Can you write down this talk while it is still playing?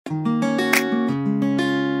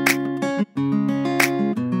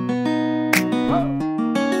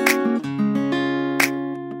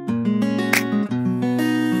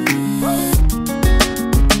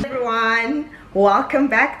Welcome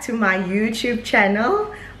back to my YouTube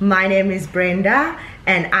channel. My name is Brenda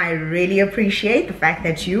and I really appreciate the fact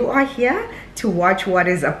that you are here to watch what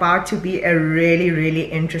is about to be a really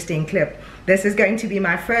interesting clip. This is going to be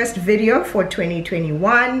my first video for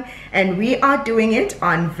 2021 and we are doing it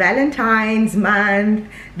on Valentine's month,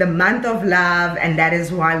 the month of love, and that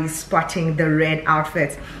is why we're spotting the red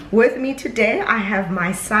outfits. With me today I have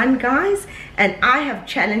my son, guys, and I have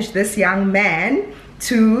challenged this young man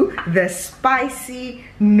to the spicy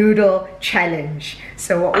noodle challenge.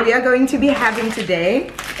 So what we are going to be having today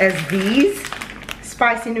is these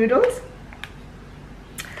spicy noodles.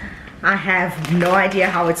 I have no idea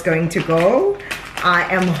how it's going to go.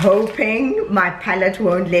 I am hoping my palate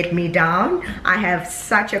won't let me down. I have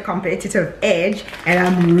such a competitive edge and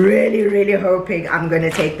I'm really hoping I'm gonna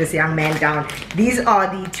take this young man down. These are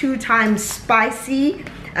the 2x spicy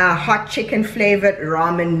hot chicken flavored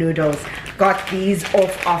ramen noodles. Got these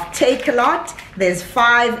off of Takealot. There's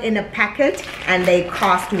 5 in a packet and they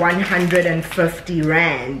cost 150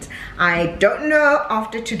 rand. I don't know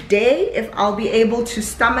after today if I'll be able to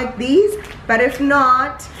stomach these, but if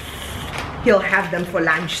not, he'll have them for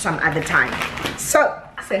lunch some other time. So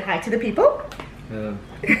say hi to the people. Hello.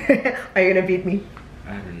 Are you gonna beat me?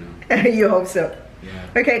 I don't know. You hope so. Yeah.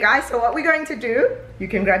 Okay guys, so what we're going to do, you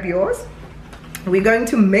can grab yours. We're going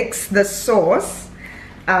to mix the sauce.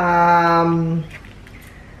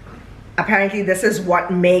 Apparently this is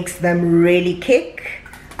what makes them really kick.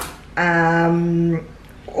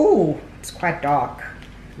 Oh, it's quite dark.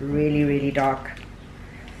 Really dark.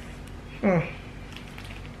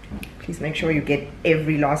 Please make sure you get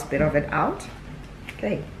every last bit of it out.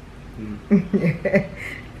 Okay.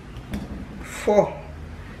 For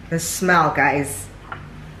the smell, guys.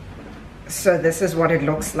 So this is what it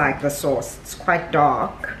looks like, the sauce. It's quite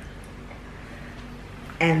dark.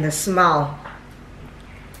 And the smell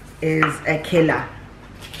is a killer.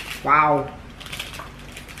 Wow.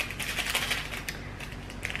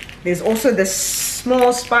 There's also this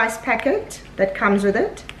small spice packet that comes with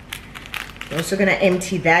it. We're also gonna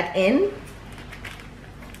empty that in.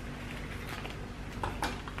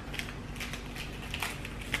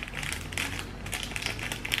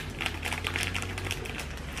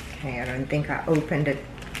 Okay, I don't think I opened it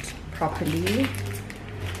properly.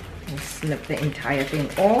 I'll snip the entire thing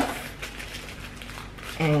off.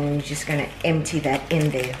 And you're just gonna empty that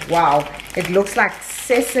in there. Wow, it looks like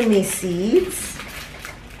sesame seeds.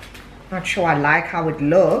 Not sure I like how it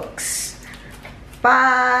looks,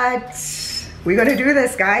 but we're gonna do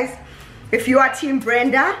this, guys. If you are Team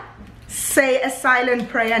Brenda, say a silent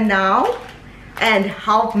prayer now and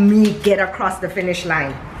help me get across the finish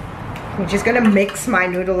line. I'm just gonna mix my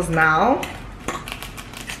noodles now.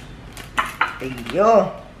 There you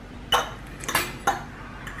go.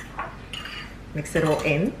 Mix it all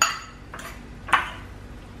in.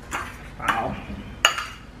 Wow.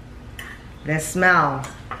 The smell,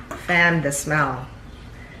 fam, the smell.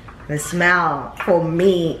 The smell for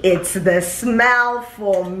me, it's the smell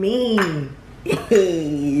for me.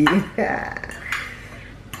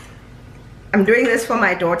 I'm doing this for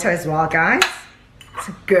my daughter as well, guys. It's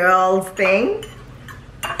a girl's thing.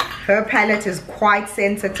 Her palate is quite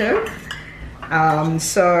sensitive.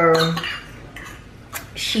 So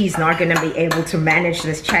she's not gonna be able to manage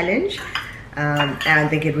this challenge. And I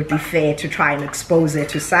think it would be fair to try and expose her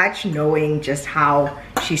to such, knowing just how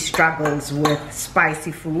she struggles with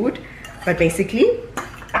spicy food. But basically,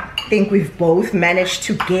 I think we've both managed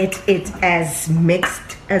to get it as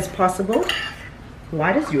mixed as possible.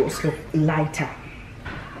 Why does yours look lighter?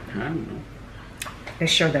 I don't know.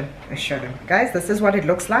 Let's show them. Guys, this is what it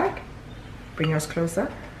looks like. Bring yours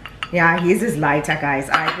closer. Yeah, his is lighter, guys.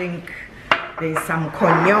 I think there's some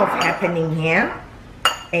konyov happening here.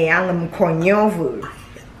 A young konyovu.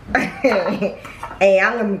 A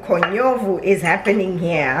young konyovu is happening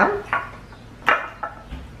here.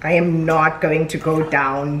 I am not going to go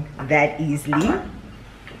down that easily.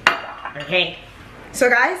 Okay. So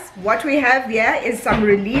guys, what we have here is some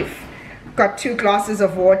relief. Got 2 glasses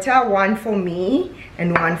of water, one for me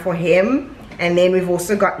and one for him. And then we've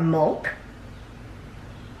also got milk.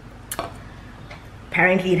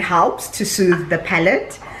 Apparently it helps to soothe the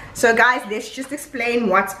palate. So guys, let's just explain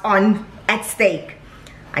what's at stake.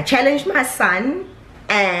 I challenged my son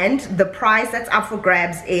and the prize that's up for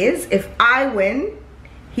grabs is if I win,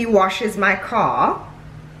 he washes my car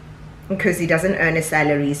because he doesn't earn a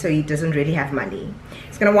salary, so he doesn't really have money.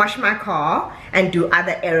 He's gonna wash my car and do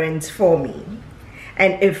other errands for me.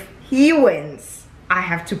 And if he wins, I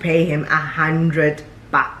have to pay him 100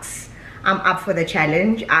 bucks. I'm up for the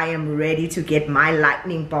challenge. I am ready to get my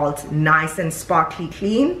lightning bolt nice and sparkly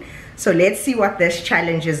clean. So let's see what this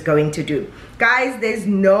challenge is going to do. Guys, there's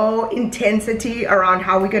no intensity around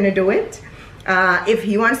how we're going to do it. If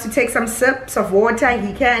he wants to take some sips of water,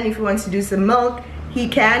 he can. If he wants to do some milk, he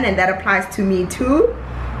can, and that applies to me too.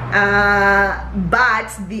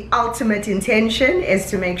 But the ultimate intention is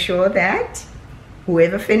to make sure that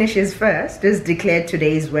whoever finishes first is declared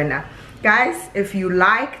today's winner. Guys, if you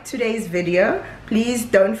like today's video, please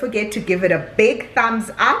don't forget to give it a big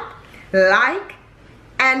thumbs up, like,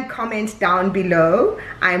 and comment down below.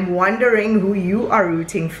 I'm wondering who you are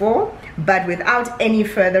rooting for, but without any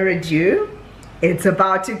further ado, it's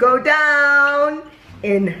about to go down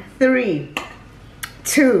in 3,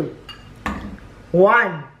 2,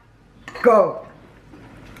 1, go.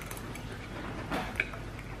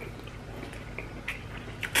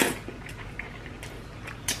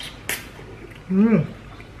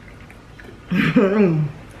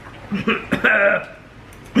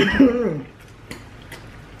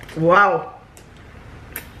 Wow,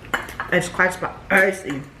 it's quite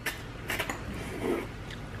spicy.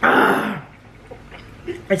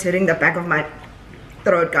 It's hitting the back of my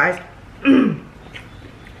throat, guys.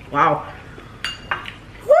 Wow.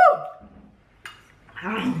 Woo.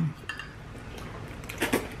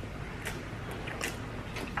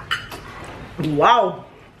 Wow.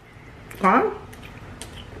 Huh?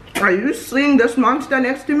 Are you seeing this monster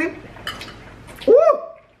next to me? Woo!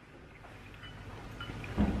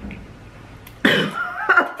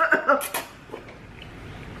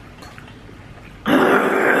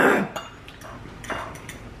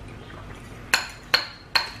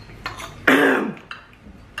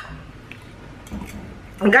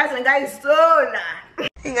 Guys, sola.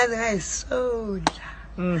 Guys, sola.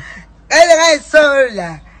 Guys,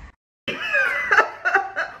 sola.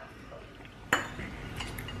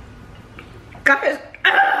 Guys,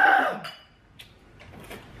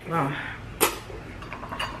 wow.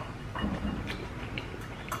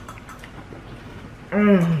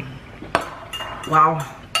 Wow.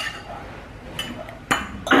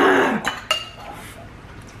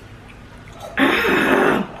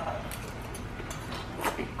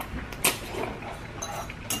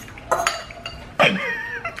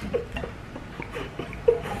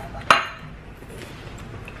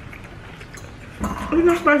 It's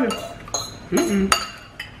not spicy.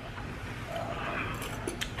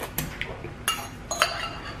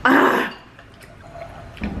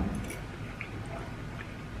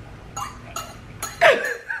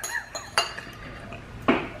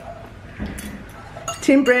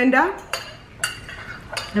 Team Brenda,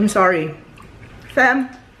 I'm sorry. Fam.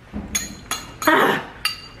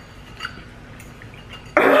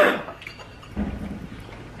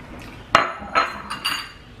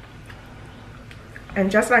 And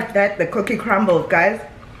just like that, the cookie crumbled, guys.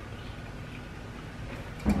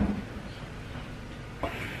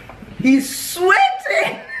 He's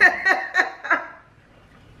sweating.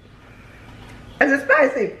 Is it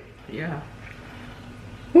spicy? Yeah.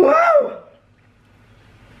 Whoa!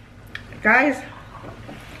 Guys,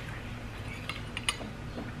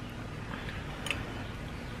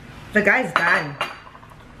 the guy's done.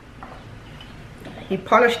 He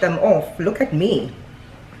polished them off. Look at me.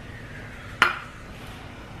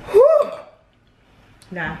 Whew.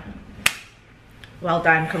 Nah. Well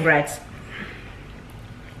done. Congrats.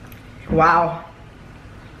 Wow.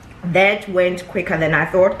 That went quicker than I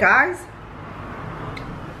thought, guys.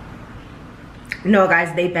 No,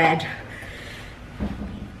 guys, they bad.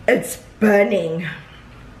 It's burning.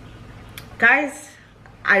 Guys,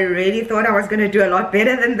 I really thought I was going to do a lot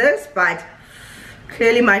better than this, but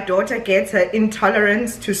clearly my daughter gets her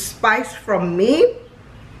intolerance to spice from me.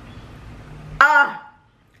 I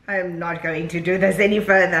am not going to do this any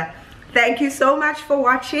further. Thank you so much for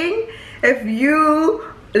watching. If you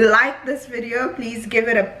like this video, please give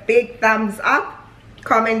it a big thumbs up.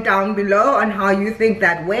 Comment down below on how you think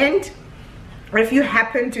that went. If you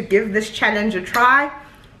happen to give this challenge a try,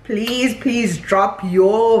 please drop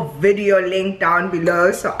your video link down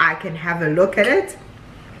below so I can have a look at it.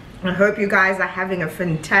 I hope you guys are having a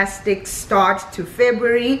fantastic start to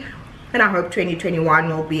February, and I hope 2021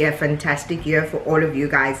 will be a fantastic year for all of you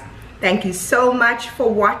guys. Thank you so much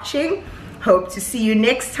for watching. Hope to see you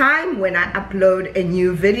next time when I upload a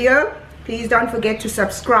new video. Please don't forget to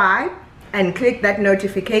subscribe and click that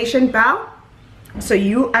notification bell so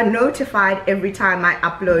you are notified every time I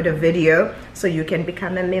upload a video, so you can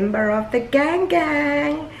become a member of the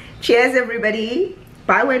gang. Cheers everybody.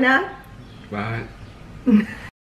 Bye, winner. Bye.